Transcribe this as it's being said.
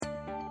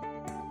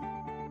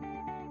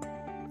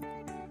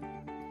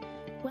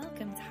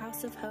Welcome to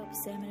House of Hope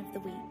Sermon of the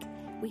Week.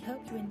 We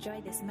hope you enjoy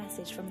this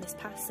message from this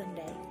past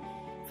Sunday.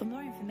 For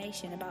more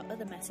information about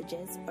other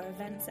messages or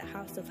events at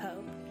House of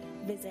Hope,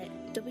 visit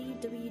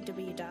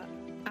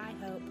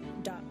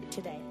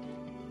www.ihope.today.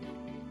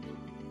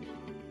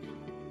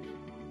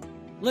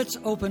 Let's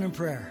open in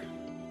prayer.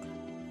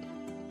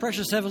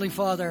 Precious Heavenly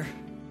Father,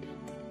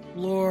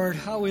 Lord,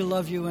 how we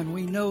love you, and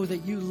we know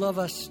that you love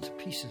us to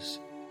pieces.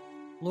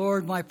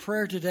 Lord, my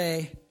prayer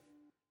today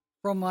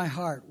from my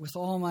heart with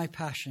all my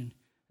passion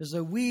is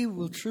that we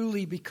will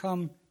truly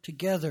become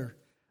together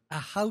a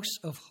house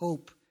of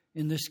hope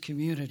in this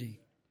community,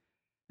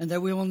 and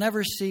that we will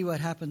never see what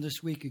happened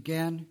this week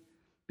again,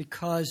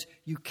 because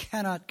you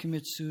cannot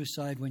commit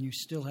suicide when you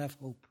still have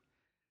hope.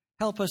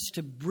 Help us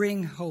to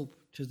bring hope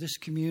to this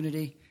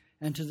community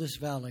and to this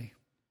valley.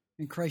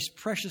 In Christ's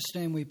precious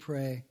name we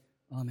pray.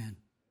 Amen.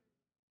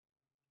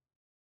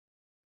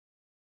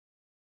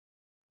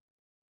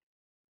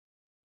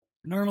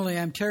 Normally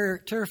I'm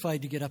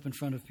terrified to get up in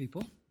front of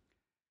people.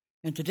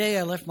 And today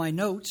I left my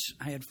notes.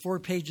 I had 4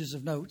 pages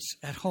of notes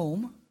at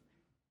home.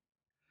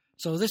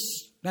 So this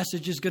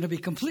message is going to be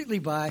completely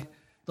by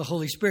the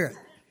Holy Spirit.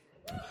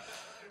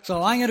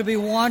 So I'm going to be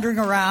wandering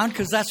around,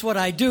 because that's what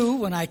I do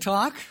when I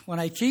talk, when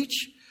I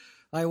teach.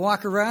 I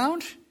walk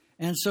around,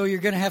 and so you're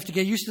going to have to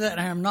get used to that.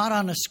 And I'm not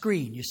on a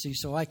screen, you see,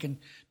 so I can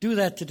do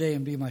that today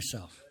and be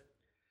myself.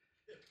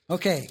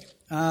 Okay,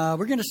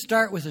 we're going to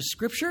start with a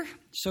scripture.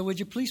 So would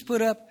you please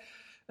put up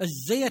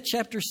Isaiah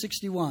chapter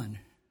 61.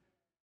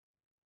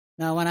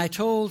 Now, when I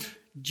told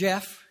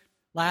Jeff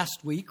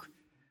last week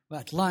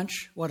at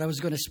lunch what I was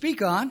going to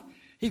speak on,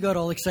 he got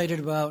all excited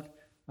about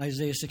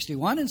Isaiah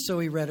 61, and so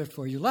he read it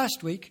for you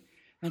last week.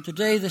 And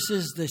today, this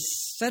is the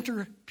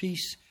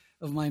centerpiece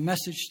of my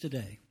message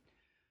today.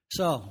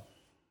 So,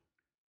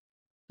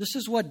 this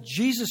is what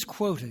Jesus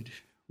quoted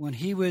when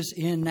he was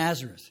in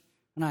Nazareth.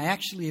 And I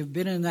actually have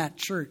been in that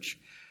church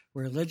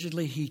where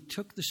allegedly he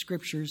took the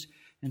scriptures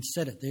and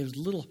said it. There's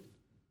a little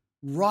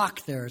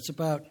rock there. It's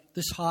about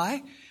this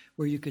high,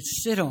 where you could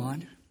sit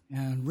on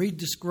and read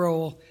the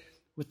scroll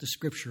with the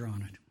scripture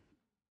on it.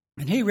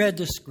 And he read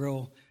the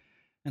scroll,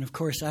 and of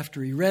course,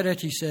 after he read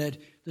it, he said,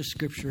 the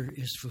scripture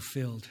is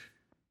fulfilled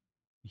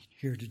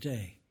here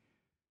today.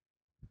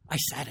 I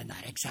sat in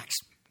that exact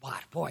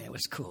spot. Boy, it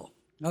was cool.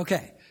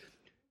 Okay.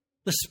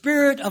 The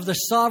Spirit of the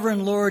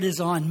Sovereign Lord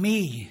is on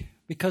me,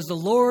 because the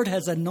Lord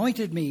has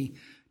anointed me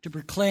to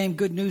proclaim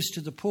good news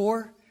to the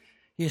poor.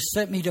 He has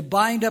sent me to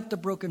bind up the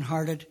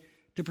brokenhearted,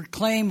 to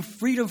proclaim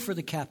freedom for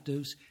the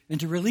captives, and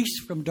to release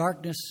from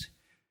darkness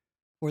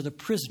for the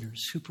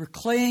prisoners, to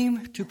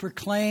proclaim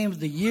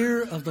the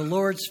year of the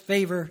Lord's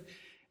favor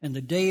and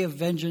the day of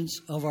vengeance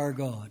of our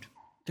God,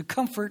 to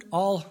comfort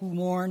all who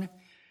mourn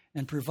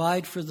and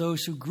provide for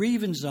those who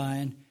grieve in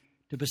Zion,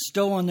 to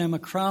bestow on them a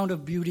crown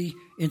of beauty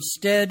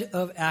instead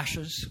of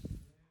ashes.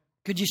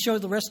 Could you show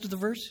the rest of the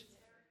verse?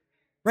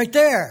 Right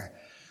there.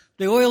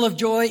 The oil of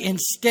joy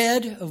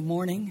instead of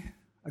mourning,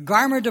 a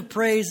garment of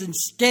praise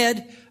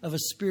instead of a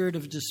spirit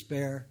of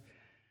despair.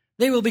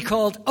 They will be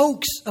called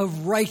oaks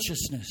of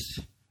righteousness,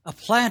 a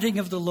planting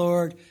of the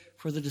Lord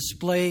for the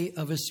display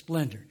of his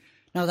splendor.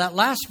 Now, that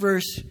last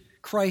verse,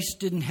 Christ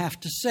didn't have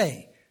to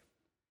say.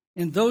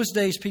 In those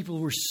days, people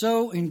were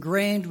so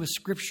ingrained with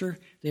Scripture,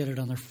 they had it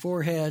on their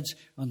foreheads,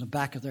 on the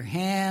back of their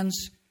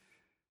hands.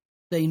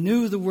 They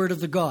knew the word of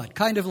the God.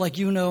 Kind of like,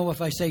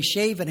 if I say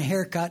shave and a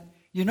haircut,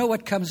 you know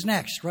what comes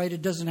next, right?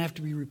 It doesn't have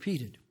to be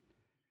repeated.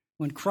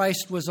 When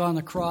Christ was on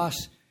the cross,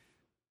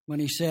 when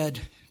he said,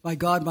 my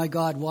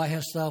God, why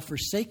hast thou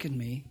forsaken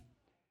me?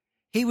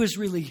 He was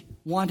really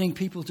wanting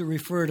people to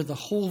refer to the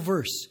whole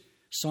verse,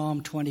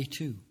 Psalm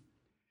 22,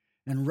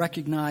 and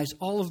recognize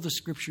all of the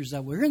scriptures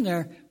that were in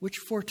there, which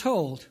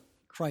foretold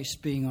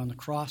Christ being on the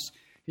cross,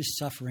 his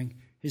suffering,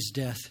 his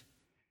death,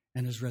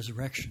 and his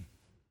resurrection.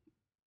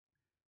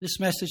 This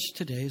message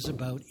today is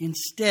about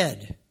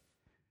instead.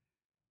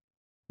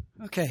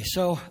 Okay,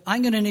 so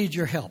I'm going to need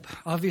your help.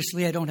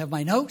 Obviously, I don't have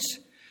my notes,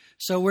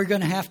 so we're going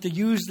to have to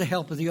use the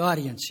help of the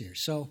audience here.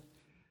 So,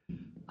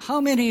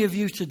 how many of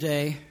you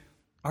today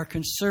are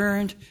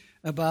concerned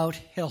about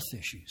health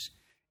issues?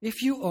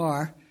 If you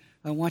are,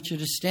 I want you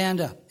to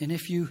stand up. And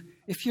if you're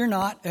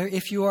not, or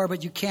if you are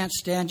but you can't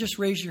stand, just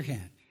raise your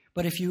hand.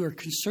 But if you are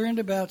concerned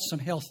about some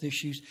health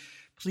issues,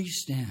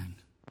 please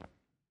stand.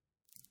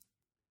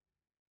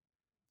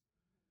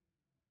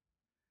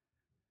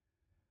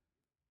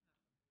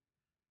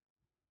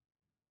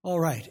 All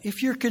right.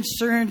 If you're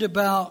concerned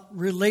about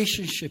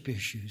relationship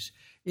issues,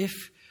 if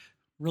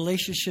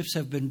relationships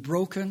have been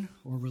broken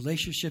or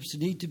relationships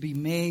need to be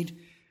made,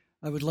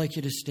 I would like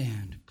you to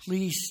stand.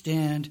 Please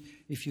stand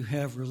if you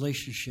have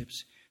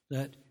relationships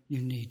that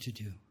you need to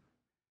do.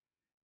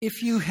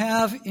 If you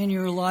have in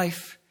your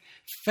life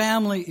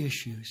family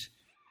issues,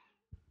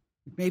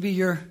 maybe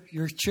your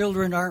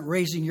children aren't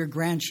raising your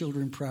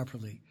grandchildren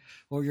properly,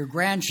 or your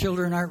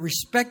grandchildren aren't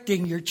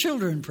respecting your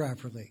children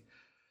properly.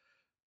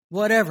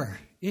 Whatever.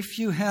 If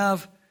you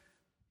have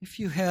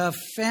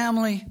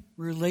family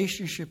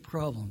relationship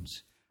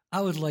problems, I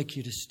would like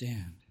you to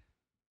stand.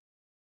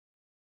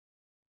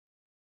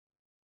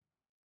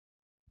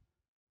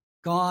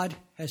 God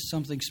has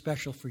something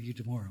special for you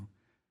tomorrow.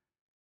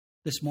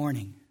 This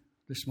morning,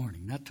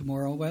 not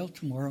tomorrow, well,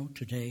 tomorrow,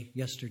 today,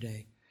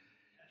 yesterday.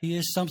 He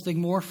has something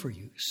more for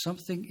you,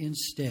 something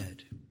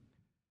instead.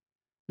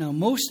 Now,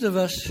 most of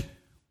us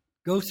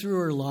go through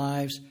our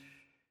lives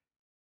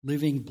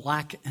living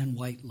black and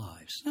white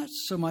lives. Not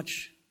so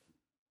much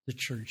the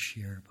church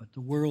here, but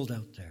the world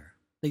out there.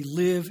 They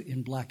live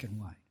in black and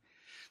white.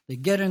 They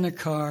get in their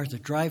car, they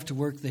drive to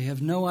work. They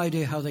have no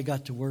idea how they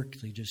got to work.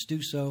 They just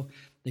do so.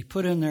 They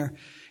put in their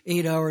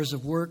 8 hours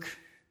of work.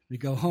 They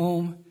go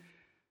home.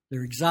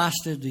 They're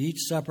exhausted. They eat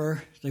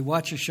supper. They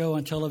watch a show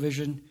on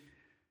television.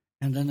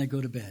 And then they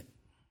go to bed.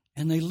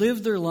 And they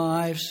live their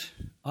lives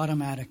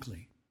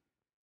automatically.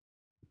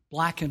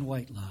 Black and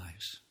white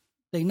lives.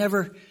 They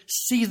never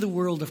see the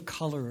world of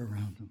color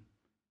around them.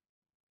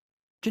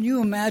 Can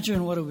you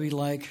imagine what it would be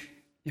like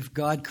if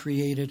God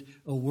created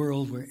a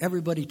world where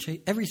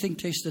everything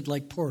tasted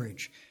like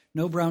porridge?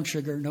 No brown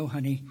sugar, no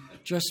honey,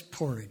 just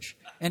porridge.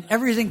 And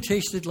everything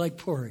tasted like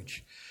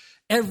porridge.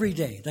 Every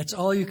day. That's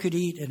all you could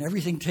eat, and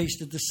everything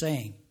tasted the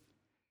same.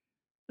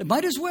 It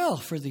might as well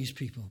for these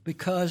people,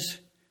 because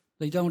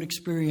they don't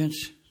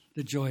experience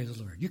the joy of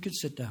the Lord. You can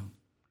sit down.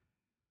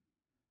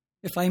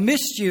 If I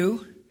missed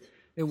you,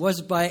 it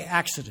was by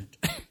accident.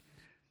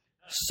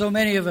 So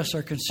many of us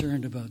are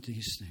concerned about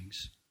these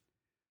things.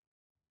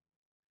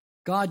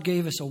 God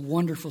gave us a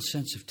wonderful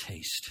sense of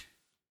taste.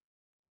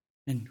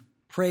 And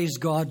praise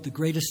God, the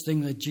greatest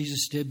thing that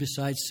Jesus did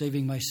besides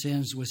saving my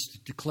sins was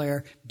to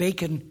declare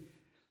bacon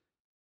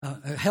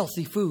a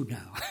healthy food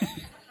now.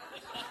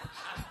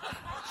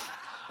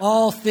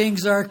 All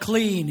things are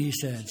clean, he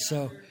said.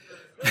 So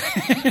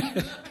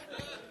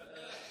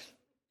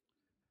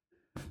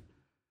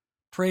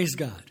praise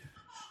God.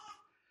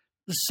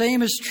 The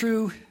same is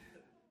true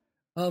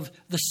of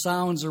the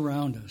sounds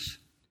around us.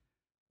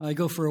 I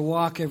go for a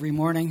walk every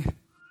morning.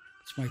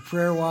 It's my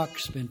prayer walk,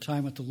 spend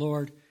time with the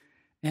Lord,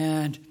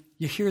 and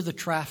you hear the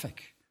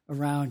traffic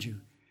around you.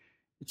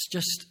 It's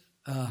just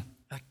a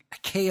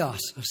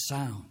chaos of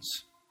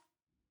sounds.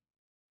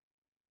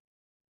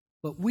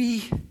 But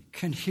we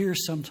can hear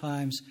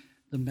sometimes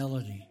the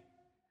melody,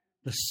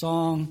 the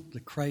song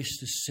that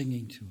Christ is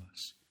singing to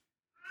us.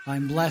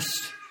 I'm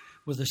blessed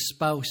with a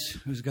spouse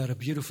who's got a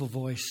beautiful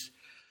voice,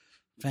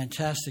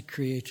 fantastic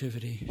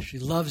creativity. She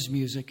loves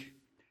music.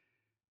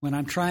 When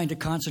I'm trying to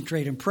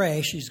concentrate and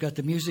pray, she's got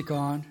the music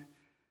on.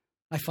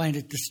 I find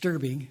it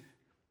disturbing,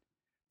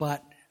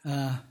 but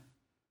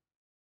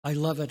I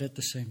love it at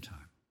the same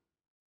time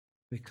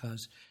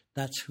because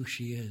that's who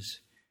she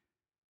is.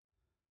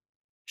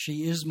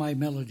 She is my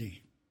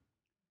melody.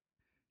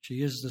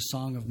 She is the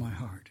song of my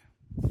heart.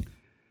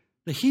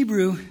 The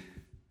Hebrew,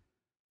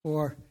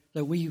 or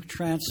that we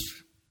translate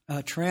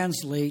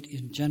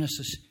in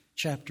Genesis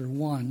chapter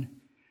 1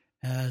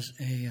 as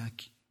a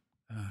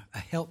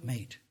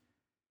helpmate,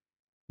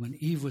 when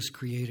Eve was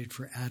created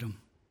for Adam,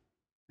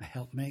 a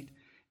helpmate,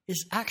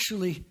 is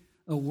actually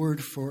a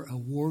word for a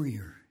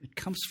warrior. It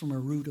comes from a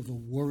root of a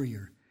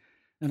warrior.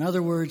 In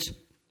other words,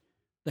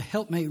 the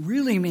helpmate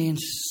really means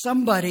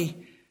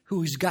somebody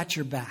who's got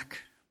your back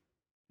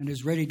and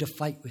is ready to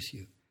fight with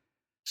you.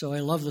 So I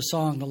love the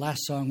song, the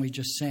last song we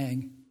just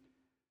sang,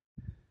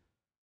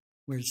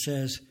 where it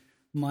says,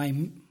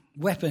 my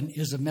weapon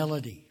is a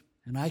melody.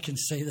 And I can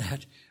say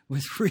that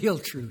with real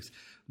truth.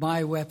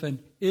 My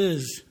weapon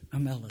is a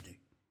melody.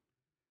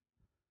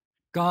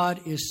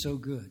 God is so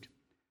good.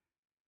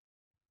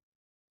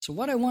 So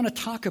what I want to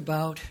talk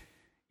about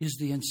is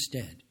the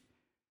instead.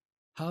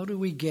 How do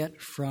we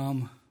get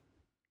from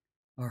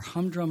our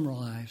humdrum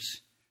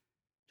lives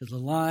to the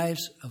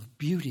lives of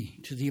beauty,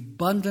 to the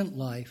abundant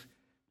life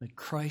that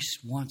Christ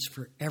wants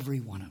for every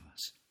one of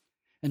us?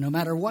 And no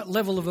matter what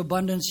level of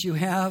abundance you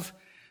have,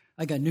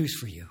 I got news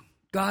for you.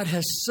 God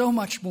has so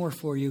much more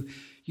for you,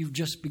 you're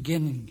just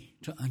beginning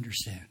to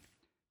understand.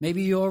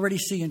 Maybe you already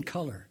see in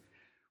color.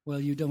 Well,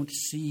 you don't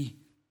see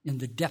in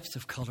the depth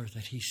of color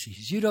that he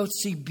sees. You don't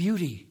see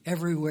beauty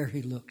everywhere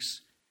he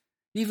looks.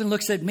 He even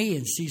looks at me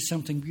and sees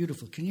something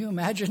beautiful. Can you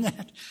imagine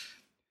that?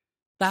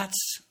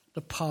 That's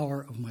the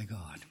power of my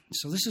God.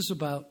 So this is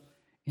about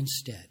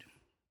instead.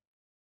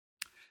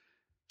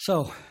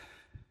 So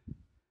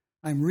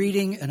I'm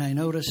reading and I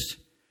noticed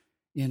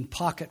in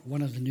Pocket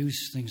one of the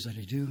news things that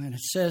I do, and it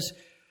says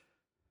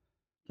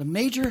the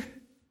major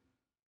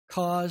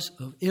cause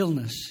of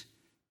illness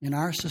in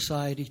our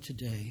society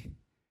today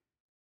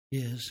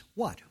is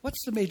what?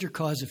 What's the major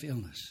cause of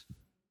illness?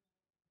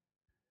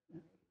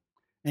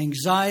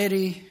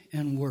 Anxiety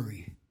and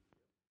worry.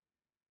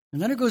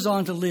 And then it goes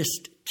on to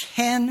list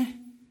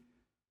 10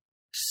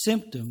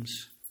 symptoms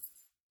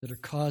that are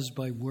caused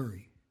by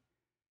worry.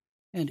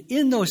 And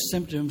in those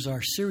symptoms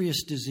are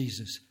serious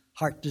diseases,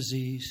 heart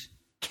disease,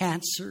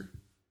 cancer,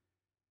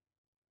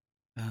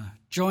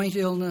 joint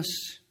illness,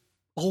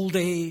 old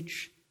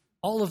age.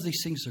 All of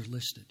these things are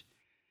listed.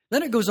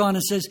 Then it goes on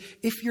and says,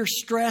 if your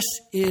stress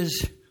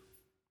is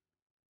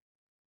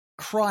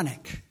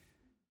chronic,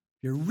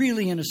 you're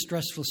really in a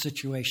stressful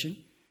situation,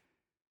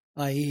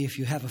 i.e. if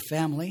you have a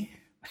family,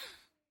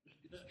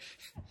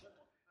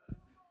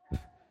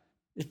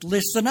 it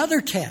lists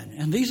another 10,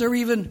 and these are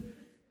even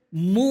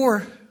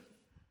more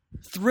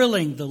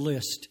thrilling, the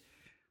list.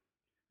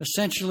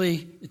 Essentially,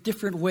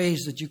 different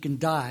ways that you can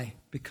die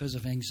because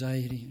of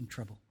anxiety and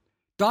trouble.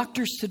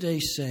 Doctors today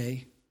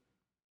say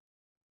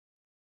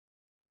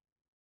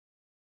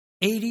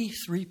 83%,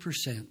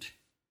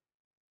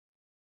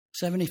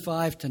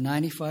 75 to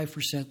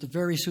 95%, that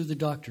varies who the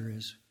doctor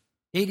is.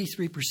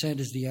 83%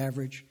 is the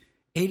average.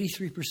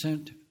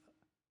 83%,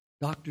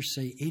 doctors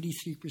say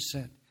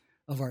 83%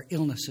 of our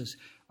illnesses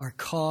are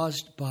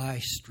caused by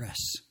stress,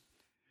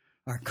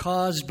 are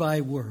caused by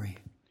worry,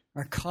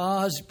 are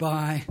caused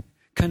by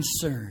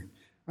concern,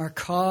 are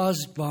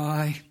caused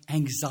by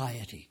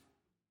anxiety.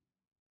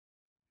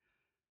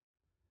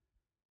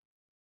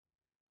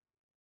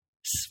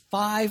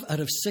 5 out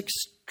of 6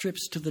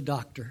 trips to the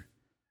doctor,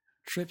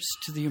 trips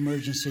to the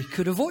emergency,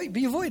 could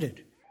be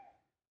avoided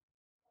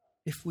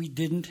if we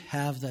didn't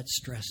have that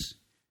stress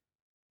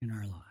in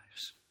our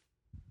lives.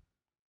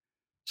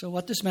 So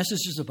what this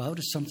message is about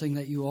is something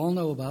that you all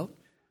know about.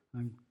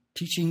 I'm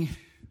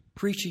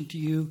preaching to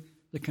you,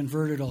 the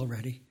converted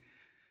already.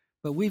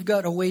 But we've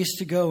got a ways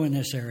to go in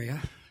this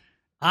area.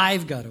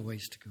 I've got a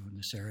ways to go in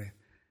this area.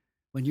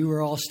 When you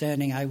were all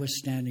standing, I was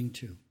standing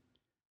too.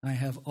 I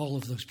have all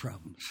of those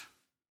problems,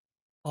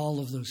 all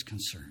of those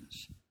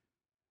concerns.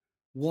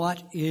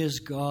 What is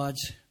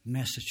God's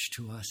message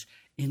to us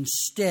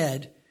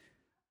instead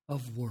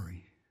of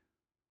worry?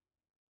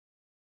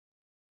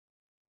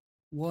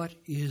 What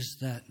is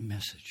that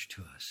message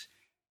to us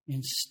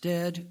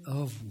instead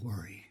of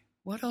worry?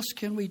 What else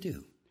can we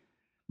do?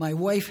 My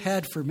wife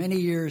had for many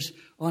years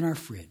on our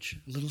fridge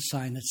a little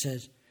sign that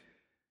says,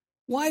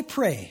 "Why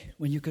pray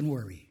when you can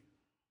worry?"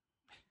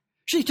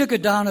 She took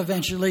it down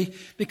eventually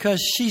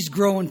because she's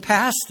grown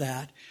past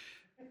that.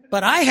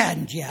 But I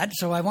hadn't yet,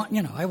 so I want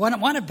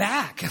it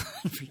back.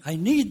 I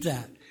need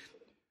that.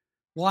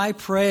 Why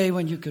pray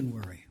when you can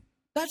worry?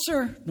 That's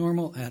our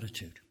normal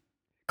attitude.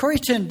 Corrie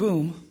ten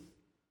Boom,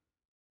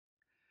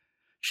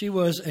 she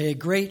was a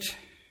great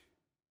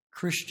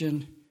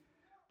Christian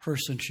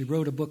person. She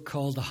wrote a book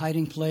called The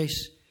Hiding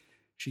Place.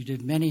 She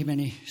did many,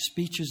 many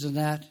speeches in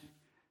that.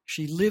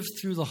 She lived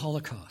through the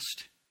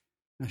Holocaust.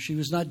 Now, she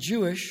was not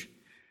Jewish,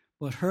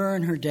 but her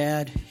and her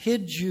dad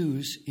hid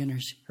Jews in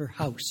her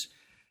house.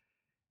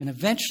 And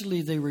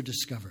eventually they were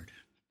discovered.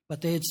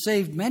 But they had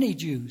saved many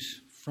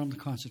Jews from the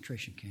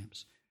concentration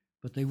camps.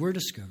 But they were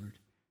discovered,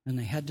 and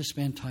they had to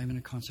spend time in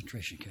a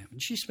concentration camp.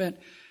 And she spent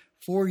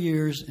 4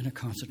 years in a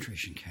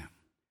concentration camp.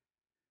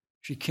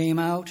 She came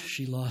out.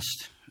 She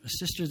lost a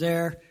sister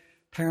there,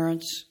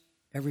 parents,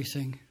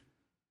 everything.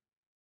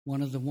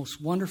 One of the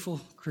most wonderful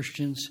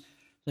Christians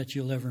that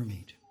you'll ever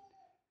meet.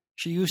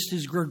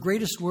 Her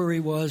greatest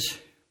worry was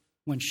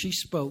when she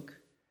spoke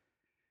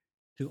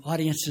to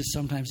audiences,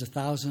 sometimes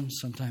 1,000,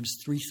 sometimes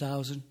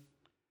 3,000.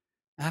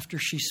 After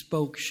she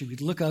spoke, she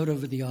would look out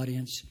over the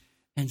audience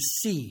and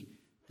see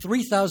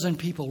 3,000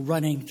 people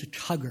running to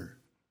hug her,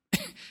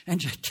 and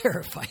just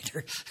terrified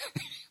her.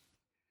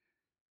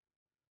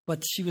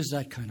 But she was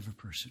that kind of a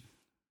person.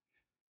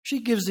 She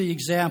gives the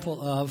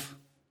example of,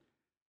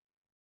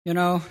 in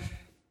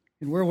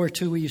World War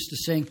II we used to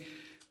sing,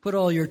 "Put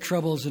all your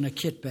troubles in a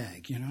kit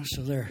bag,"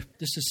 so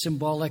this is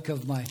symbolic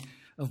of my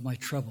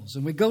troubles.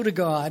 And we go to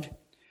God,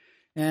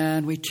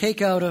 and we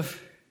take out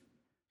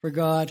for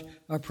God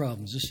our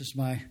problems. This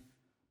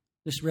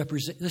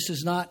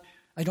is not,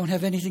 I don't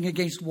have anything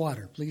against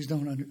water. Please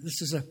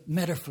this is a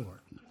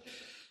metaphor.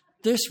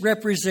 This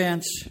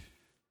represents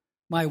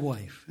my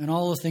wife and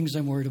all the things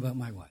I'm worried about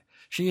my wife.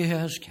 She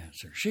has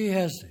cancer. She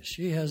has this.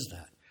 She has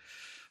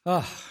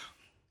that.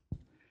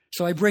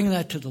 So I bring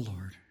that to the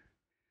Lord.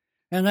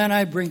 And then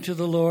I bring to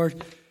the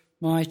Lord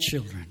my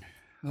children.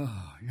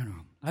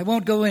 I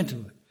won't go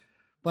into it.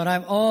 But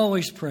I'm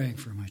always praying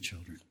for my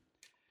children.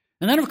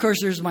 And then, of course,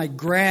 there's my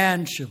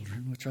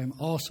grandchildren, which I'm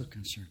also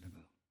concerned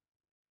about.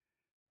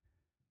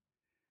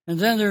 And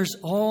then there's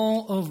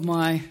all of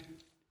my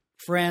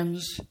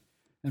friends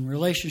and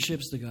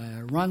relationships, the guy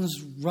I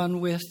run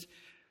with,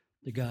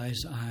 the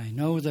guys I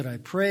know that I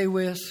pray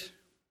with,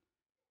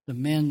 the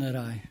men that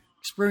I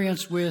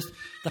experience with,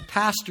 the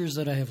pastors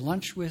that I have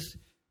lunch with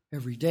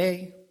every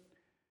day,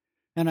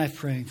 and I'm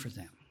praying for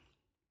them.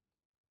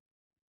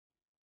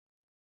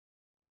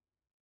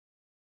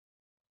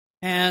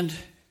 And,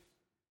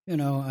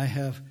 I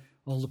have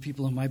all the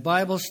people in my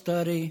Bible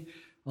study,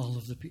 all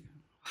of the people,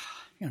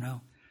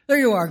 there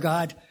you are,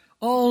 God,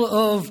 all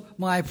of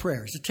my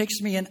prayers. It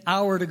takes me an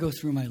hour to go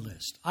through my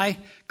list.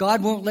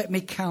 God won't let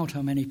me count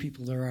how many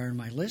people there are in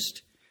my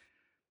list,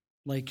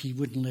 like he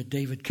wouldn't let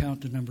David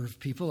count the number of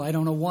people. I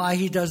don't know why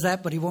he does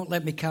that, but he won't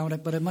let me count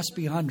it, but it must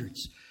be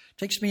hundreds. It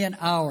takes me an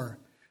hour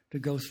to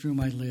go through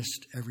my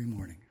list every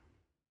morning.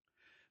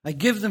 I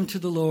give them to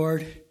the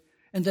Lord,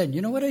 and then,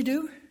 you know what I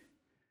do?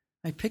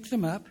 I pick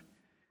them up,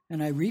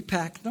 and I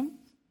repack them,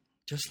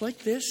 just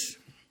like this.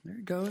 There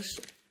it goes.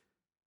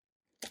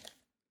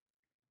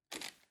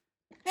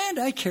 And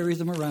I carry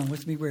them around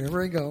with me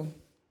wherever I go,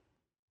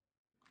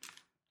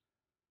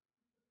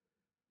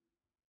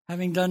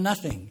 having done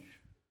nothing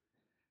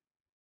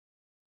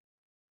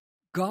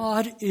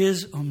God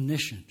is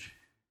omniscient.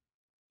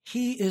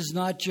 He is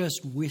not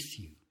just with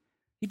you.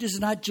 He does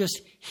not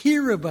just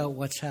hear about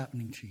what's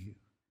happening to you.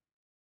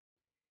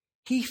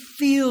 He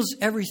feels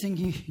everything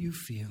you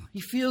feel.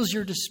 He feels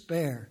your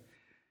despair.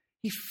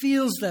 He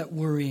feels that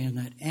worry and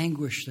that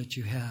anguish that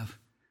you have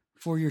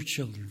for your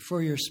children,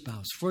 for your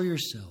spouse, for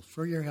yourself,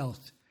 for your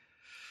health,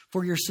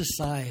 for your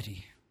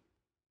society,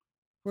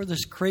 for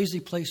this crazy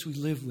place we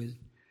live with,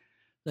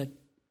 that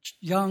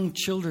young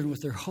children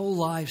with their whole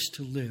lives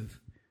to live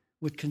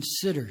would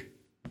consider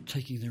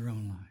taking their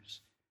own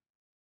lives.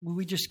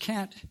 We just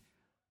can't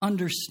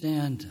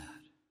understand that.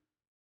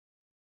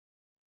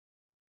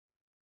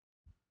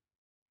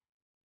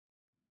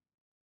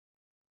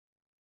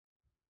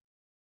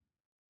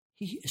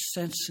 He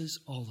senses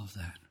all of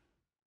that.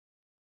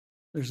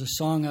 There's a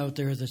song out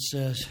there that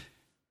says,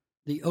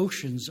 "The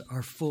oceans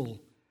are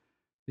full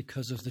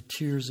because of the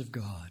tears of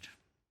God."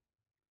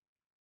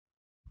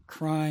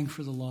 Crying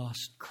for the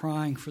lost,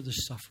 crying for the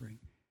suffering.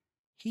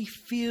 He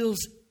feels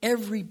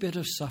every bit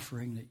of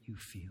suffering that you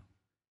feel.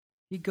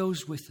 He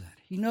goes with that.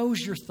 He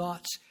knows your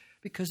thoughts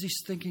because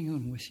he's thinking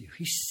them with you.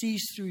 He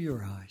sees through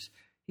your eyes.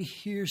 He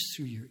hears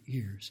through your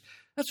ears.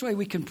 That's why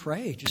we can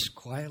pray just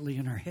quietly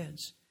in our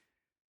heads.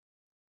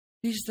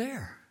 He's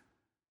there.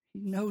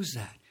 He knows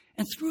that.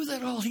 And through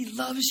that all, he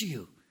loves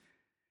you.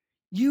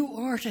 You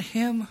are to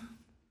him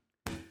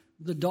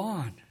the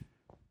dawn,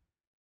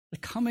 the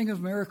coming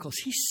of miracles.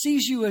 He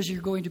sees you as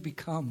you're going to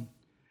become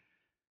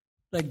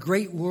that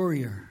great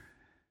warrior,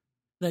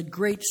 that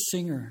great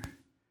singer,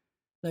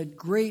 that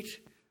great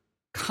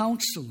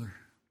counselor,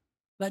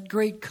 that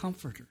great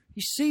comforter.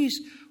 He sees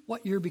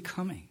what you're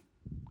becoming.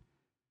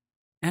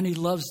 And he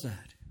loves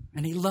that.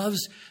 And he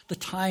loves the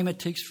time it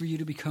takes for you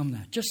to become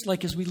that. Just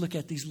like as we look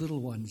at these little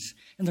ones,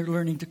 and they're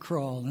learning to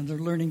crawl, and they're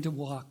learning to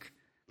walk.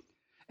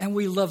 And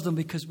we love them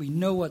because we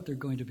know what they're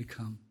going to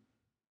become.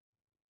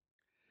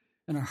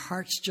 And our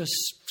hearts just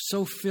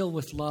so filled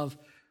with love,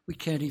 we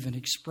can't even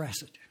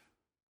express it.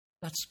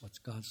 That's what's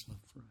God's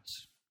love for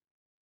us.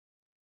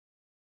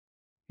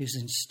 Is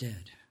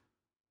instead.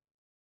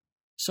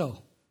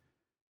 So,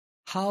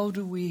 how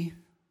do we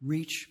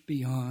reach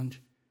beyond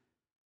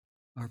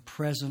our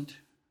present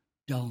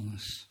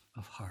dullness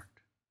of heart?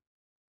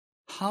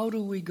 How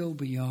do we go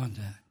beyond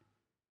that?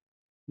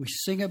 We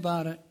sing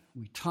about it,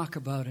 we talk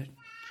about it,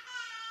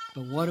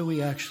 but what do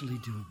we actually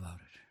do about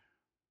it?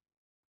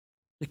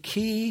 The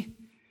key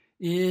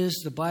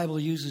is the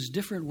Bible uses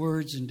different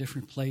words in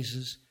different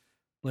places,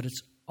 but it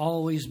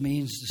always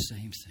means the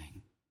same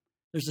thing.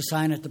 There's a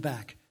sign at the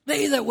back.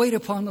 They that wait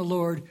upon the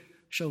Lord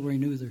shall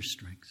renew their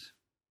strength.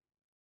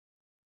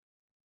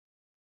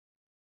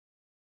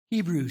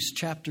 Hebrews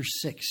chapter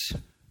 6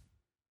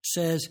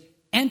 says,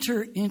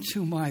 enter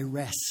into my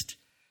rest,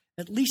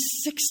 at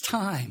least 6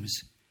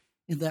 times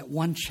in that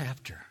one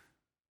chapter.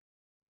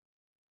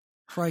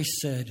 Christ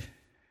said,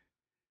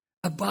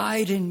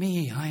 abide in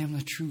me, I am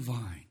the true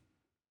vine.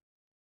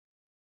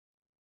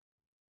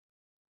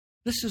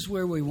 This is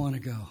where we want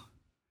to go.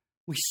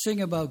 We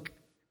sing about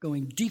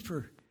going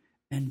deeper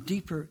and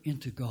deeper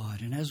into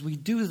God. And as we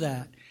do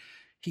that,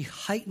 he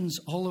heightens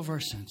all of our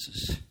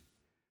senses.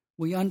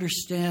 We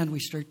understand, we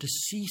start to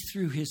see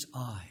through his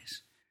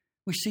eyes.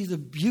 We see the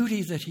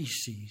beauty that he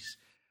sees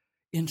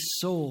in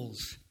souls,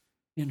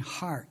 in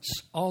hearts,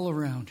 all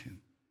around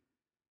him.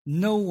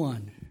 No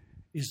one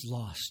is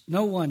lost.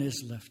 No one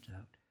is left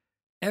out.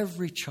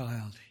 Every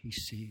child he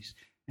sees,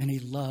 and he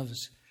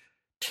loves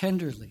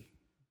tenderly,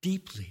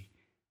 deeply,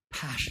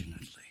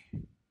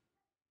 passionately.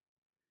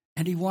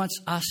 And he wants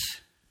us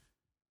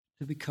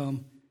to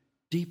become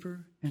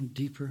deeper and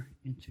deeper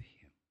into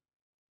him.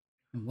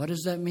 And what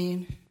does that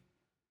mean?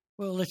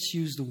 Well, let's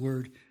use the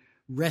word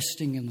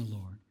resting in the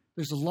Lord.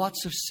 There's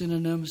lots of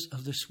synonyms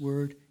of this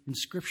word in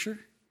Scripture.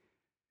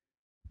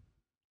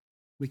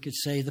 We could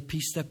say the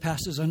peace that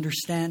passes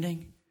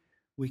understanding.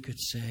 We could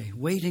say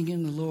waiting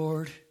in the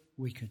Lord.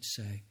 We could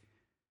say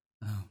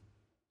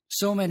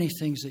so many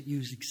things that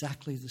use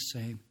exactly the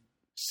same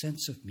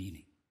sense of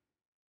meaning.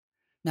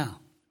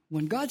 Now,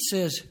 when God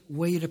says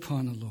wait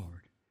upon the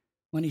Lord,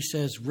 when he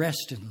says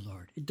rest in the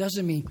Lord, it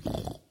doesn't mean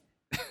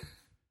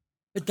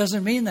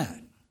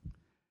that.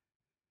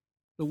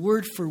 The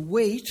word for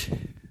wait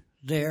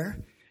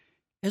there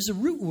is a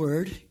root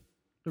word.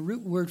 The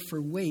root word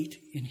for wait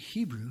in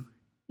Hebrew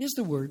is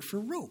the word for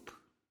rope.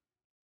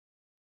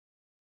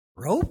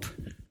 Rope?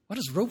 What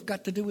has rope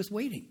got to do with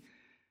waiting?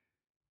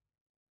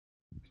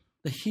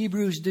 The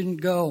Hebrews didn't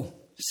go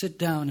sit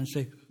down and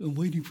say, I'm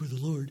waiting for the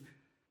Lord.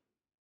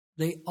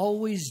 They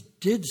always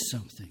did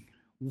something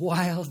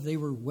while they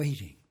were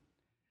waiting.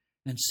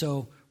 And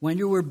so when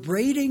you were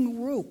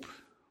braiding rope,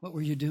 what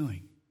were you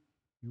doing?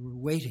 You were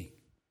waiting.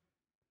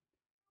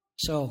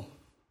 So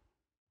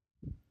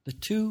the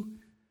 2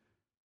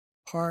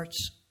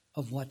 parts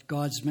of what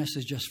God's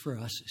message is for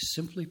us is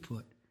simply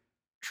put,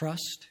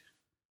 trust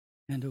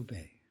and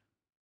obey.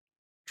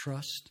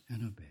 Trust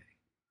and obey.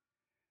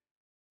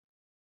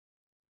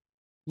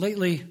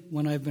 Lately,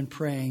 when I've been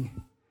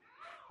praying,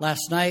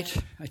 last night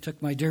I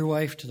took my dear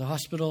wife to the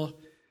hospital.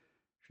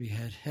 She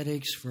had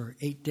headaches for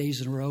 8 days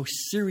in a row,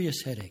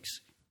 serious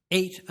headaches,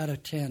 8 out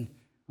of 10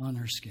 on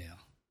her scale.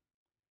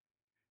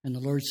 And the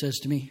Lord says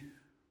to me,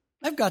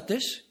 I've got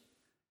this.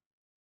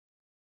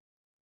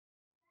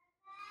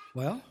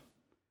 Well,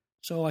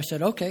 so I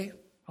said, okay,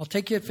 I'll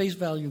take you at face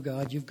value,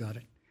 God, you've got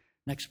it.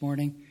 Next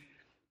morning,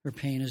 her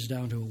pain is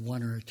down to a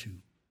 1 or a 2.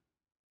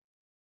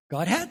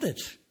 God had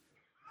this.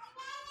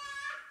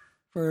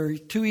 For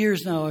 2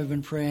 years now, I've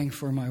been praying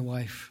for my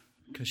wife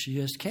because she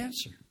has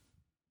cancer.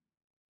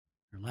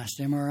 Her last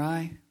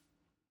MRI,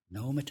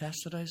 no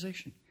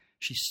metastatization.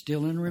 She's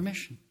still in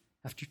remission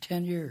after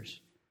 10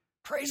 years.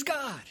 Praise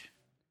God.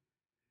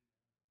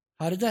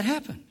 How did that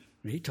happen?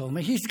 He told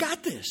me he's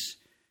got this.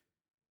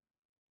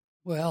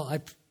 Well,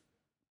 I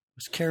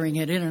was carrying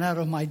it in and out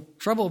of my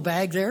trouble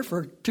bag there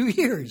for 2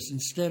 years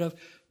instead of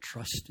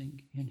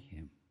trusting in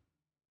him.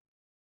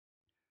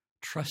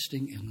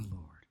 Trusting in the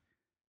Lord.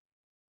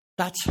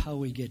 That's how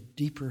we get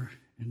deeper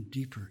and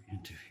deeper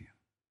into him.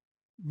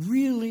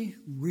 Really,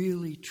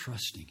 really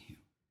trusting him.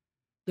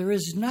 There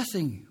is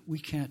nothing we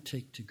can't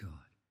take to God.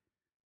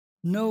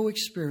 No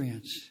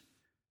experience,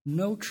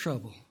 no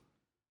trouble,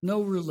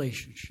 no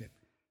relationship,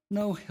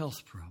 no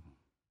health problem.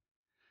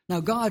 Now,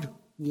 God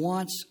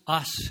wants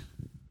us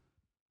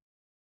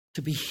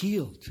to be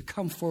healed, to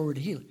come forward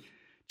healed.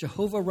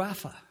 Jehovah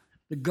Rapha,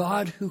 the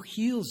God who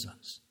heals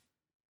us.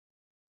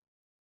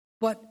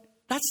 But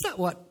that's not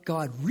what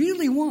God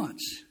really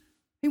wants.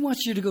 He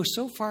wants you to go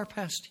so far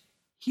past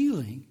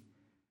healing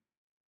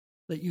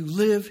that you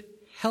live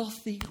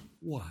healthy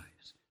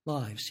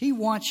lives. He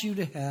wants you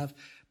to have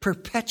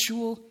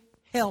perpetual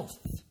health.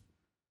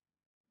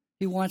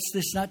 He wants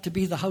this not to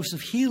be the house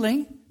of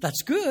healing.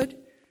 That's good.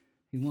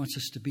 He wants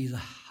us to be the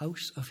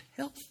house of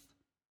health.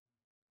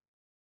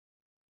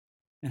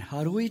 And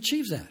how do we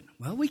achieve that?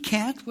 Well, we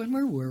can't when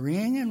we're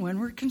worrying and when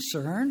we're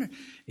concerned.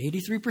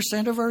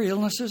 83% of our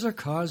illnesses are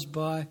caused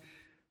by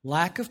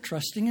lack of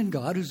trusting in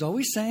God, who's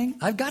always saying,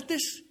 I've got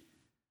this.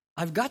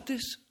 I've got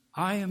this.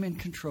 I am in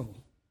control.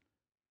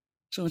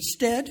 So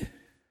instead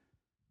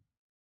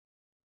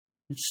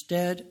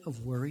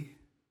of worry,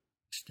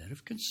 instead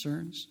of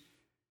concerns,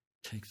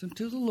 take them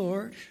to the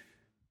Lord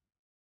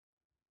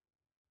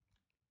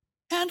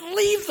and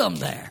leave them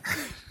there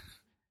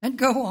and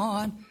go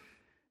on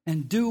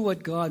and do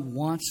what God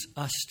wants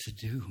us to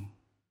do.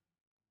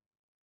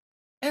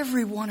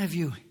 Every one of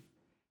you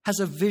has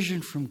a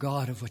vision from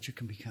God of what you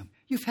can become.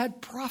 You've had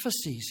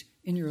prophecies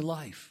in your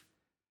life.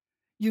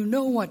 You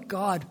know what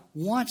God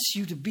wants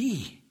you to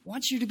be,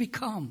 wants you to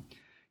become.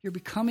 You're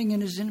becoming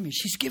in his image.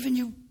 He's given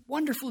you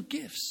wonderful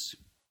gifts.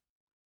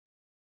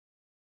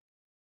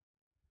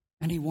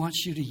 And he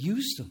wants you to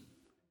use them.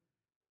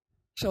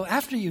 So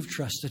after you've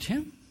trusted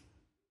him,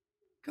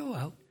 go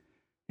out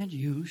and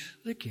use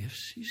the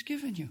gifts he's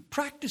given you.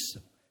 Practice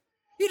them.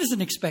 He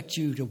doesn't expect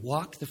you to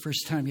walk the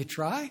first time you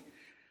try,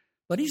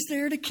 but he's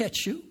there to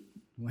catch you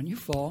when you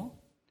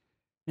fall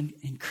and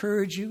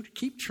encourage you to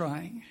keep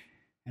trying.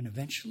 And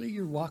eventually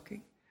you're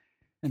walking,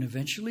 and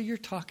eventually you're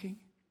talking,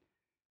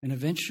 and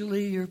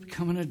eventually you're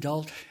become an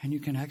adult and you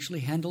can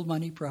actually handle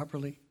money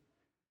properly.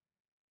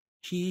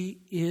 He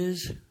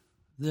is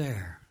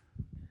there.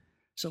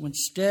 So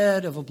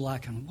instead of a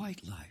black and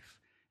white life,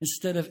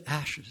 instead of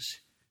ashes,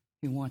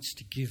 he wants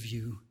to give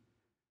you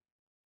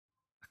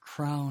a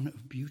crown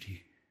of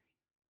beauty.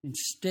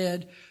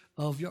 Instead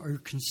of your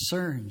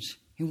concerns,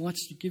 he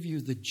wants to give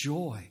you the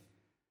joy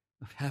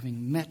of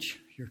having met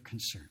your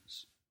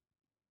concerns.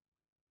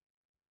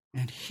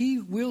 And he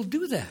will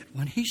do that.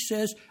 When he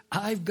says,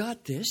 I've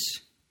got this,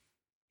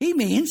 he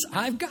means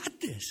I've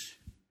got this.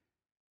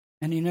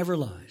 And he never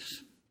lies.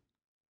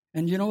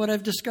 And you know what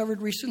I've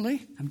discovered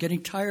recently? I'm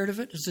getting tired of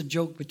it. It's a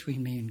joke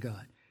between me and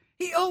God.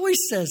 He always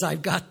says,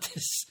 I've got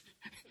this.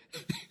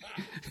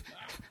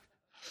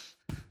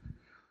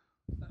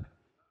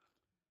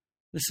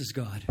 This is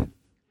God.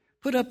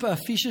 Put up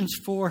Philippians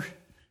 4:6,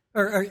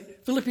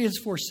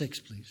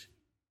 please.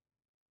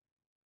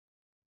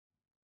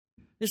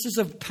 This is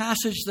a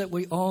passage that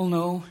we all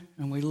know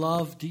and we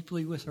love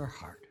deeply with our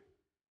heart.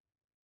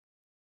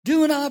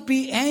 Do not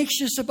be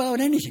anxious about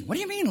anything. What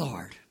do you mean,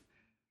 Lord?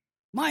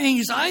 My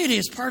anxiety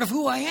is part of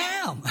who I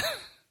am.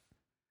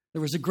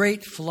 There was a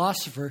great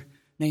philosopher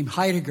named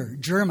Heidegger,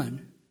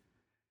 German,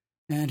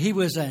 and he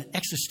was an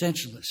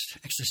existentialist.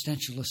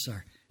 Existentialists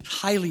are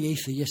highly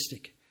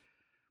atheistic,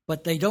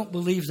 but they don't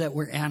believe that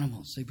we're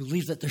animals. They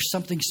believe that there's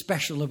something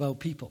special about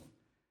people.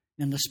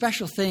 And the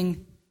special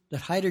thing that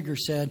Heidegger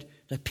said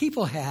that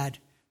people had,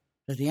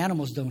 that the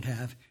animals don't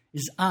have,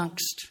 is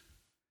angst,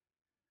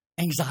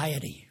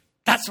 anxiety.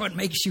 That's what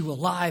makes you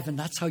alive, and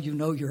that's how you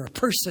know you're a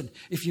person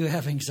if you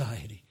have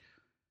anxiety.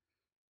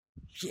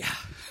 Yeah,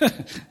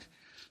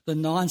 the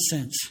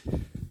nonsense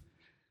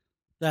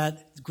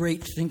that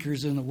great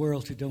thinkers in the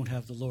world who don't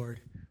have the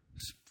Lord,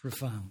 is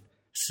profound,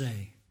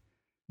 say.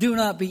 Do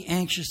not be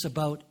anxious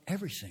about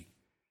everything,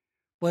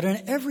 but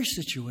in every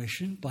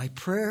situation, by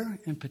prayer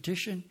and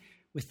petition,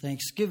 with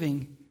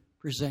thanksgiving,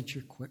 present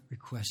your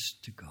requests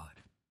to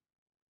God.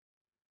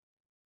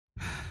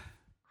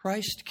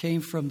 Christ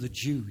came from the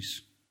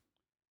Jews,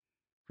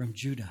 from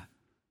Judah.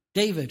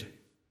 David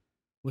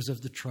was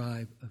of the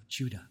tribe of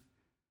Judah.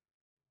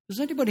 Does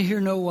anybody here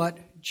know what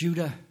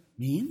Judah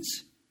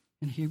means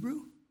in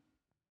Hebrew?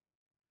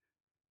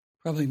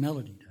 Probably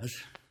Melody does.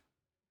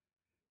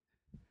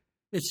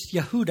 It's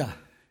Yehuda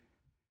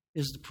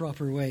is the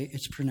proper way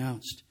it's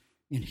pronounced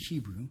in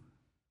Hebrew.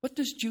 What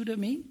does Judah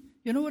mean?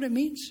 You know what it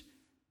means?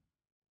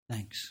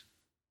 Thanks.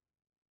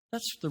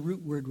 That's the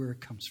root word where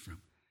it comes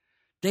from.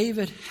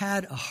 David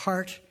had a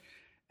heart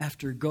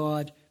after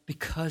God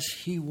because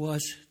he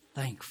was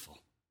thankful.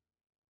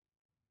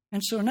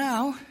 And so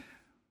now,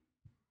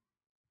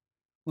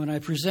 when I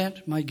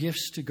present my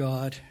gifts to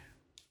God,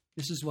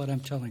 this is what I'm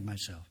telling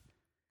myself.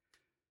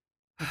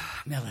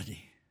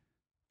 Melody,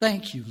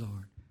 thank you,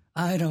 Lord.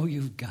 I know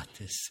you've got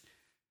this.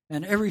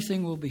 And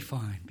everything will be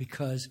fine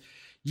because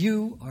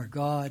you are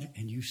God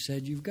and you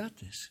said you've got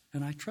this.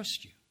 And I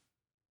trust you.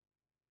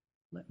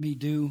 Let me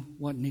do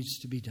what needs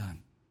to be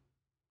done.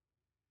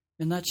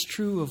 And that's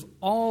true of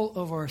all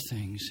of our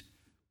things.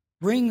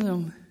 Bring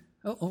them,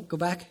 go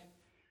back.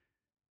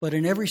 But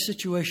in every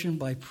situation,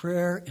 by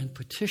prayer and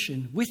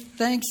petition, with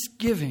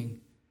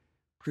thanksgiving,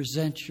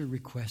 present your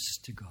requests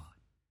to God.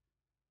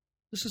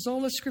 This is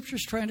all that Scripture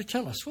is trying to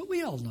tell us. Well,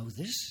 we all know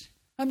this.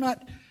 I'm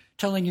not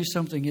telling you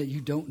something that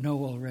you don't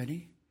know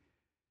already.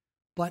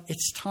 But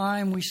it's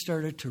time we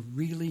started to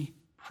really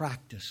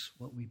practice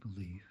what we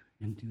believe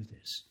and do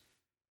this.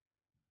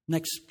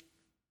 Next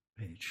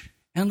page.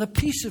 And the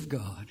peace of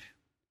God,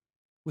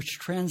 which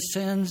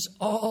transcends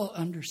all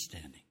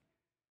understanding,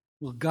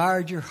 will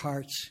guard your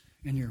hearts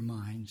and your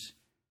minds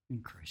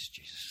in Christ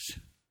Jesus.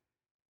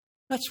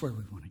 That's where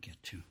we want to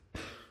get to.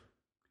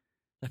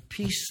 The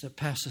peace that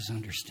passes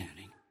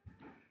understanding.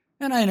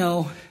 And I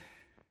know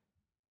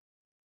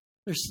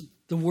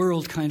the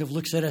world kind of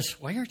looks at us,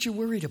 why aren't you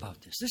worried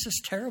about this? This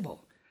is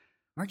terrible.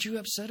 Aren't you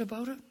upset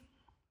about it?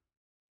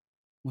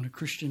 When a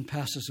Christian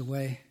passes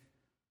away,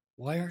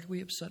 why aren't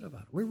we upset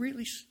about it? We're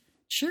really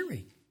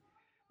cheering.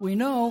 We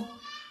know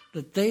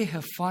that they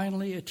have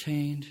finally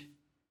attained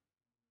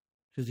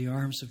to the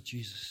arms of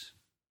Jesus.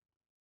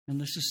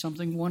 And this is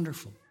something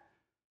wonderful,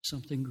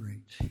 something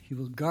great. He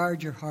will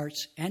guard your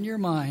hearts and your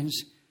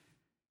minds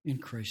in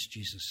Christ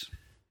Jesus.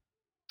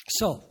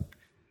 So,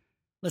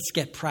 let's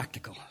get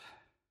practical.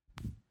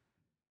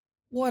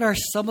 What are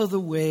some of the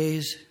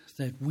ways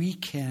that we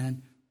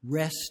can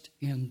rest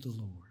in the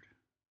Lord?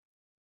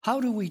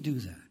 How do we do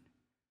that?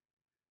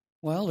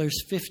 Well,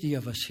 there's 50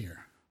 of us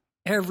here.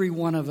 Every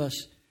one of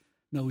us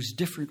knows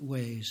different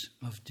ways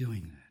of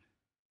doing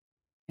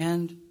that.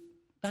 And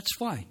that's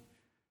fine.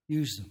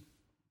 Use them.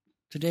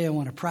 Today I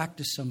want to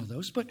practice some of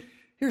those, but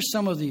here's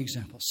some of the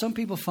examples. Some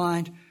people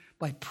find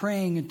by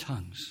praying in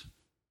tongues.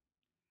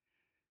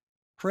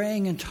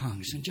 Praying in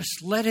tongues and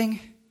just letting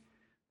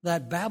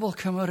that babble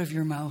come out of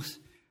your mouth,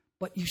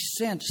 but you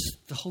sense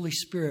the Holy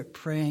Spirit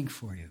praying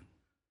for you,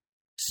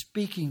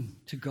 speaking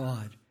to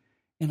God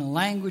in a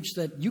language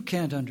that you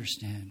can't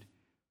understand,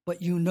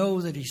 but you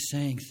know that He's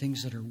saying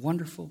things that are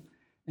wonderful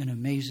and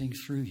amazing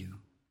through you.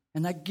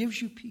 And that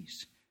gives you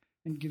peace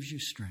and gives you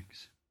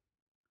strength.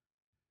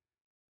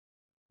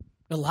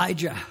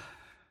 Elijah,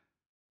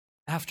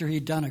 after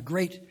he'd done a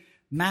great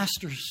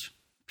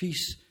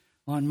masterpiece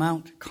on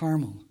Mount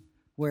Carmel,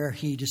 where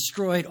he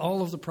destroyed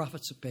all of the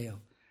prophets of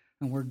Baal,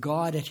 and where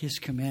God, at his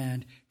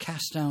command,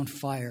 cast down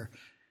fire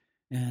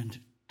and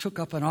took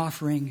up an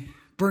offering,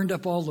 burned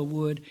up all the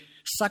wood,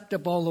 sucked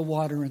up all the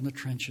water in the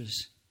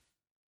trenches.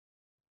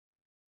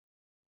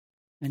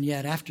 And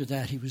yet, after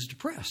that, he was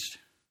depressed.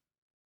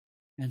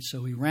 And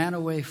so he ran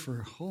away for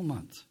a whole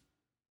month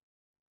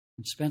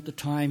and spent the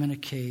time in a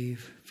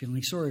cave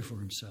feeling sorry for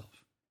himself.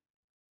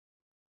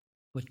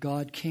 But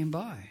God came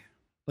by.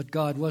 But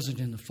God wasn't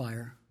in the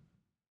fire.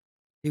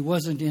 He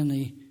wasn't in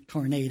the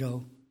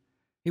tornado.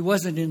 He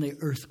wasn't in the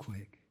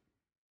earthquake.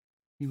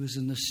 He was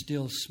in the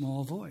still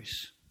small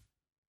voice.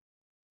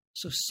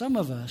 So some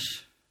of us,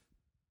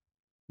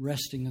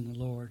 resting in the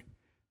Lord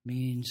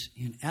means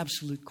in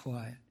absolute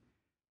quiet,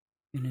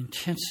 in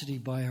intensity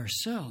by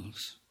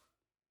ourselves,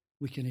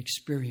 we can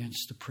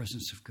experience the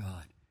presence of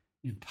God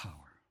in power.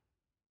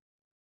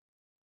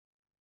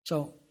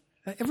 So,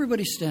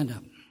 everybody stand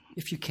up,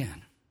 if you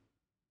can.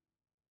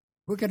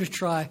 We're going to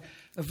try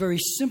a very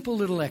simple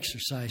little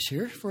exercise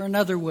here for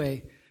another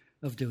way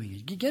of doing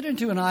it. You get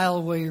into an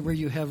aisle where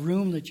you have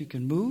room that you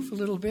can move a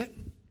little bit.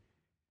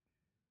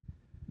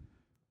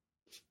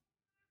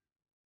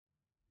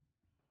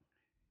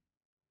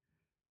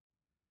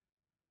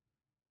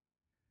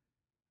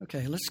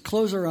 Okay, let's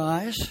close our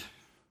eyes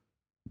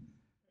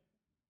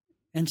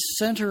and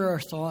center our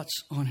thoughts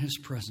on His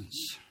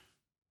presence.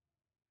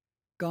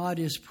 God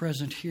is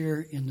present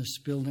here in this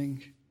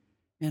building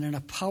and in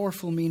a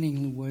powerful,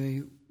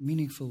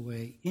 meaningful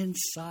way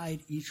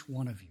inside each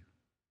one of you.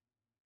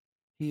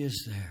 He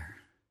is there.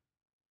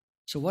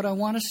 So what I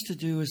want us to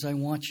do is I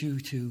want you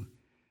to,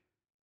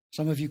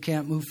 some of you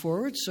can't move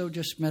forward, so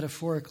just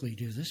metaphorically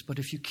do this, but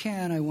if you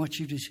can, I want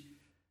you to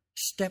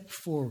step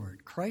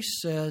forward.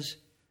 Christ says,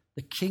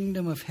 the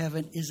kingdom of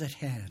heaven is at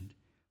hand.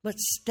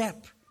 Let's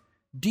step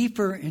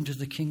deeper into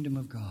the kingdom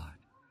of God.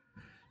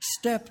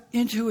 Step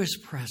into his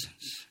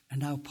presence.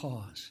 And now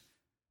pause.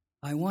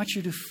 I want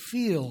you to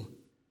feel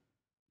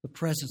the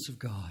presence of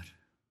God.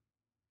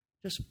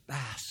 Just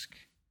bask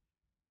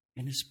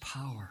in his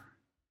power,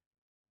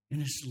 in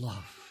his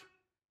love,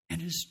 in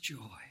his joy,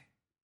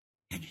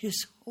 in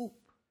his hope.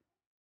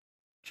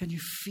 Can you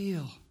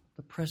feel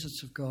the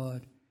presence of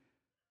God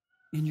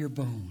in your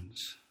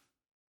bones,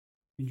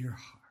 in your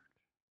heart?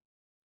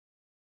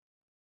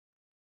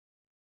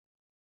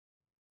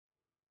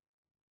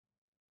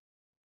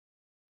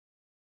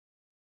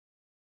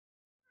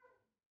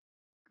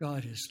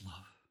 God is love,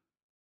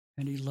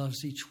 and he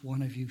loves each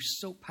one of you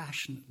so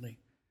passionately,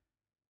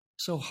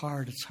 so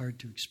hard it's hard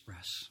to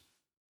express.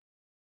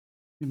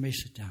 You may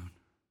sit down.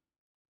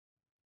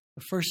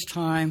 The first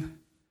time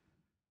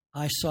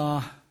I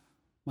saw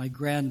my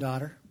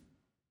granddaughter,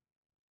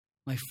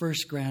 my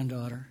first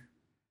granddaughter,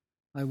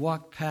 I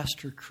walked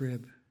past her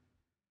crib,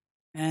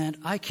 and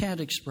I can't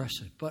express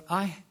it, but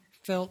I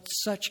felt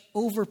such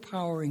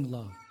overpowering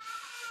love,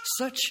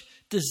 such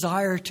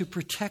desire to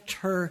protect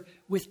her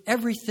with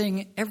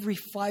everything, every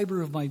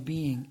fiber of my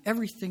being,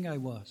 everything I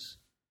was.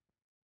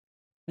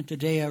 And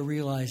today I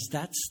realize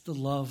that's the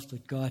love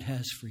that God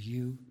has for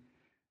you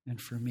and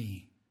for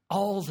me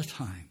all the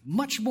time.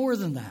 Much more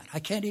than that. I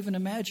can't even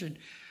imagine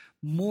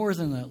more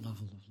than that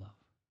level of love.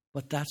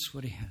 But that's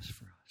what he has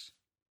for us.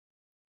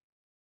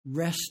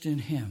 Rest in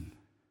him.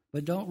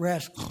 But don't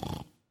rest.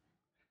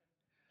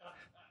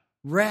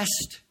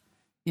 Rest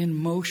in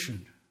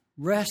motion.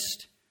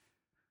 Rest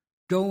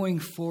going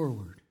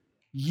forward.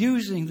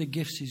 Using the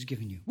gifts he's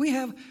given you. We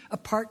have a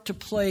part to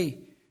play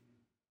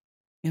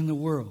in the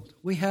world.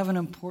 We have an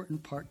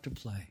important part to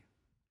play.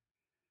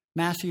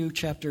 Matthew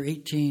chapter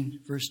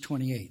 18, verse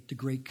 28, the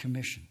Great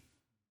Commission.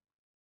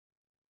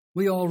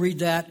 We all read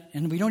that,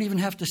 and we don't even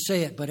have to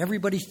say it, but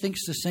everybody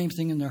thinks the same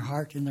thing in their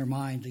heart, in their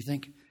mind. They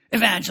think,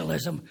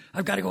 evangelism,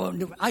 I've got to go out and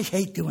do it. I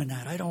hate doing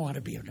that. I don't want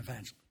to be an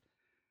evangelist.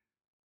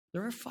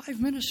 There are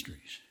 5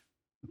 ministries: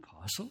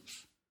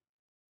 apostles,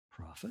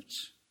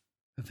 prophets,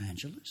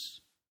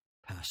 evangelists,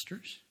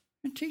 pastors,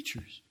 and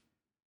teachers.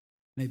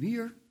 Maybe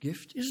your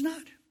gift is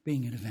not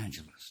being an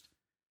evangelist.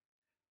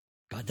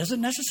 God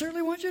doesn't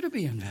necessarily want you to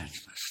be an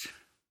evangelist.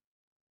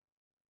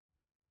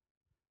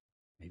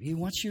 Maybe he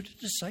wants you to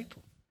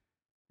disciple.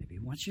 Maybe he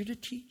wants you to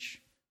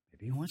teach.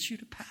 Maybe he wants you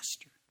to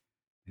pastor.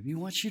 Maybe he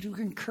wants you to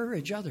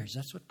encourage others.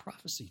 That's what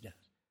prophecy does.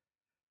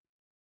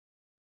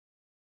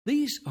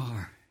 These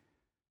are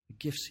the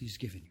gifts he's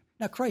given you.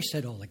 Now, Christ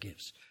had all the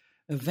gifts.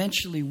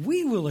 Eventually,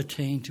 we will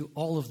attain to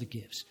all of the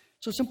gifts.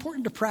 So it's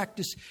important to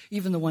practice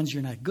even the ones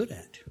you're not good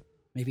at.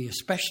 Maybe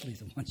especially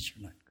the ones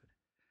you're not good at.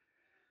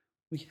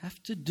 We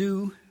have to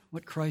do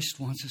what Christ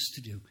wants us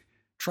to do.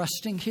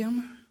 Trusting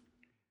him,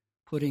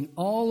 putting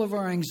all of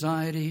our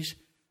anxieties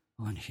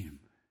on him.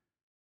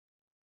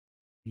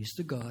 He's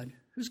the God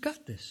who's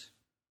got this.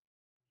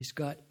 He's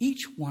got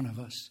each one of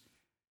us.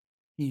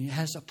 He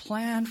has a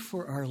plan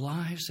for our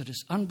lives that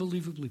is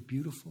unbelievably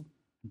beautiful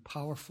and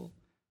powerful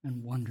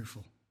and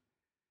wonderful.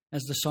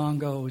 As the song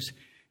goes,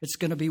 it's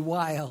going to be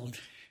wild.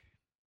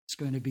 It's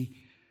going to be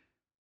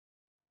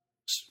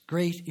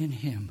great in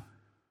him.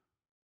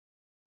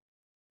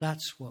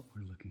 That's what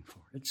we're looking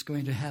for. It's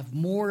going to have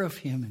more of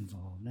him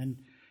involved, and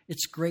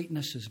its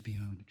greatness is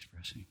beyond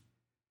expressing.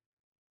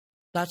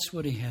 That's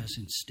what he has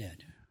instead.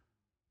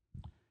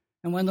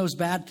 And when those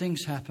bad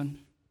things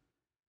happen,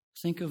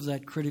 think of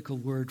that critical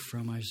word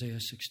from Isaiah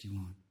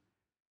 61.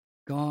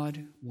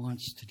 God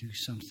wants to do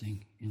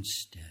something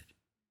instead.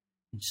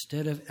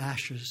 Instead of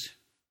ashes,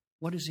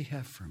 what does he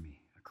have for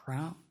me? A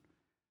crown?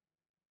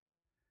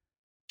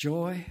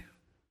 Joy?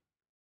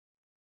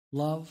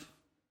 Love?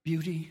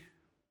 Beauty?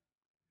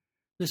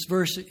 This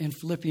verse in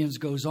Philippians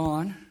goes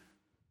on,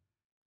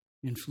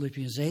 in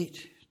Philippians 8,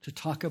 to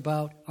talk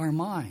about our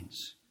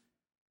minds.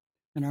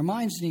 And our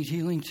minds need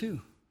healing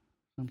too.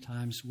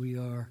 Sometimes we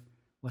are,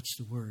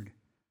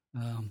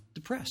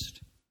 depressed,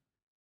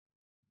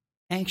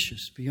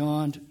 anxious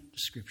beyond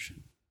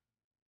description.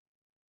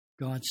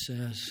 God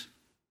says,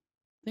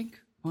 think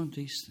on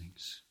these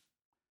things.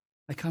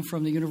 I come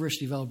from the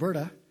University of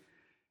Alberta,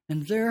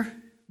 and their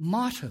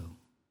motto,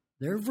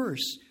 their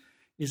verse,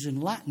 is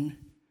in Latin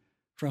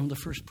from the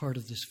first part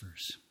of this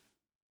verse.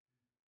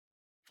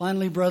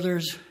 Finally,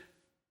 brothers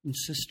and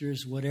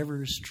sisters,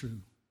 whatever is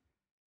true.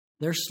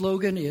 Their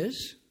slogan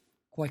is,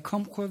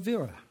 Quaecumque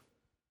vera.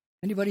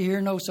 Anybody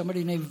here know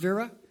somebody named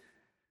Vera?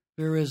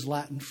 Vera is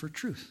Latin for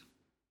truth.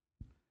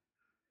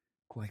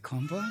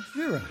 Quaecumque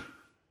vera.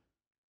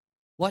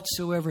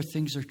 Whatsoever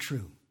things are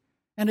true.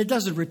 And it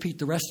doesn't repeat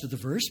the rest of the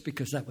verse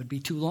because that would be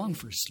too long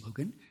for a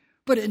slogan,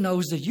 but it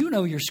knows that you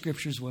know your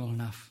scriptures well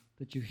enough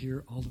that you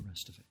hear all the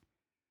rest of it.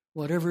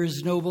 Whatever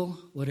is noble,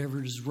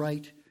 whatever is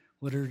right,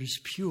 whatever is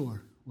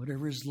pure,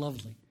 whatever is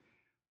lovely,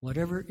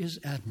 whatever is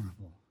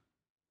admirable,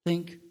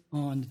 think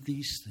on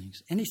these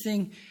things.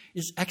 Anything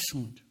is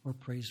excellent or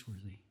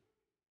praiseworthy.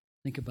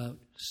 Think about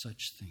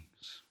such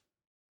things.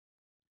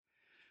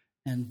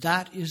 And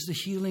that is the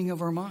healing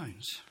of our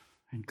minds.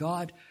 And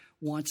God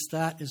wants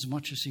that as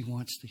much as he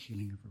wants the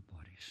healing of our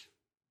bodies.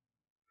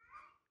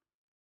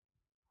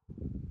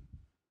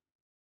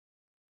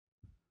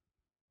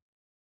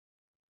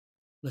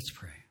 Let's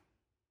pray.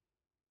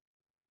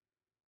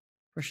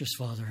 Precious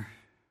Father,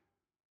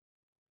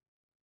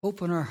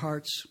 open our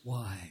hearts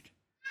wide.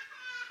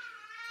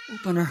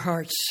 Open our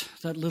hearts,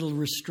 that little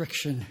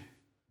restriction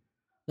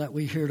that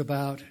we heard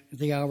about,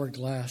 the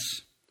hourglass,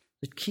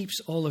 that keeps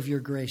all of your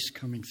grace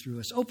coming through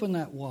us. Open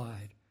that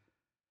wide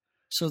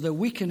so that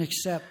we can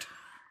accept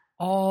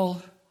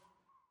all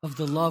of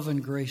the love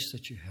and grace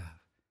that you have.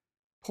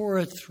 Pour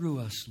it through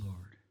us, Lord.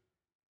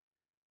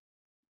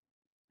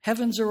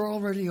 Heavens are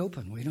already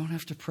open. We don't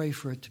have to pray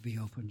for it to be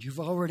opened. You've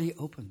already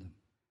opened them.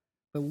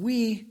 But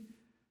we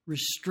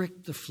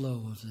restrict the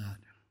flow of that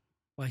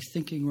by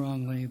thinking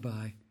wrongly,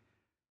 by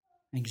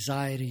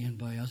anxiety, and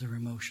by other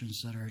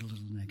emotions that are a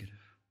little negative.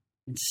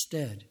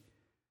 Instead,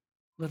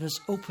 let us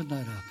open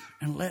that up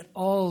and let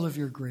all of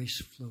your grace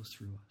flow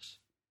through us.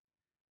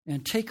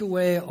 And take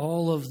away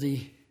all of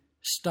the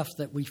stuff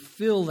that we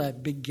fill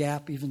that big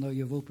gap, even though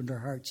you've opened our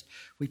hearts.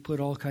 We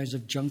put all kinds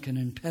of junk and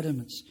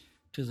impediments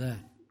to that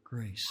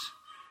grace.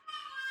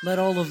 Let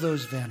all of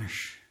those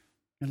vanish,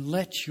 and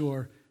let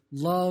your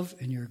love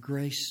and your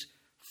grace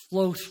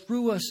flow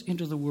through us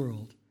into the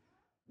world,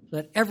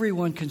 that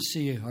everyone can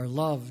see our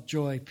love,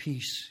 joy,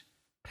 peace,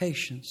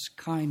 patience,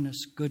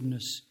 kindness,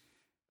 goodness,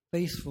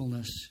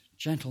 faithfulness,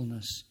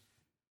 gentleness,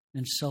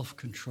 and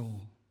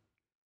self-control.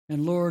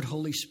 And Lord,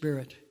 Holy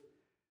Spirit,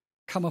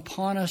 come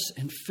upon us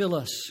and fill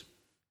us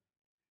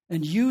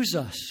and use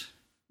us,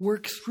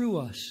 work through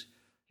us,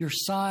 your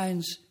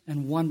signs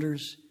and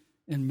wonders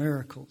and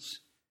miracles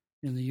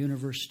in the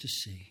universe to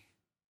see.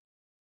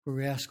 For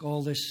we ask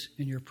all this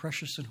in your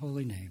precious and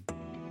holy name.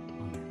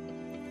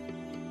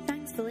 Amen.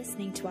 Thanks for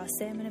listening to our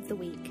Sermon of the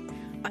Week.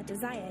 Our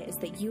desire is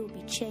that you will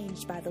be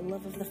changed by the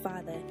love of the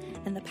Father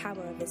and the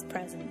power of his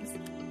presence.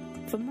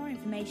 For more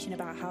information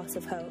about House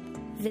of Hope,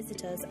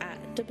 visit us at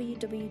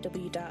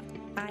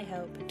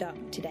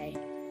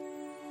www.ihope.today.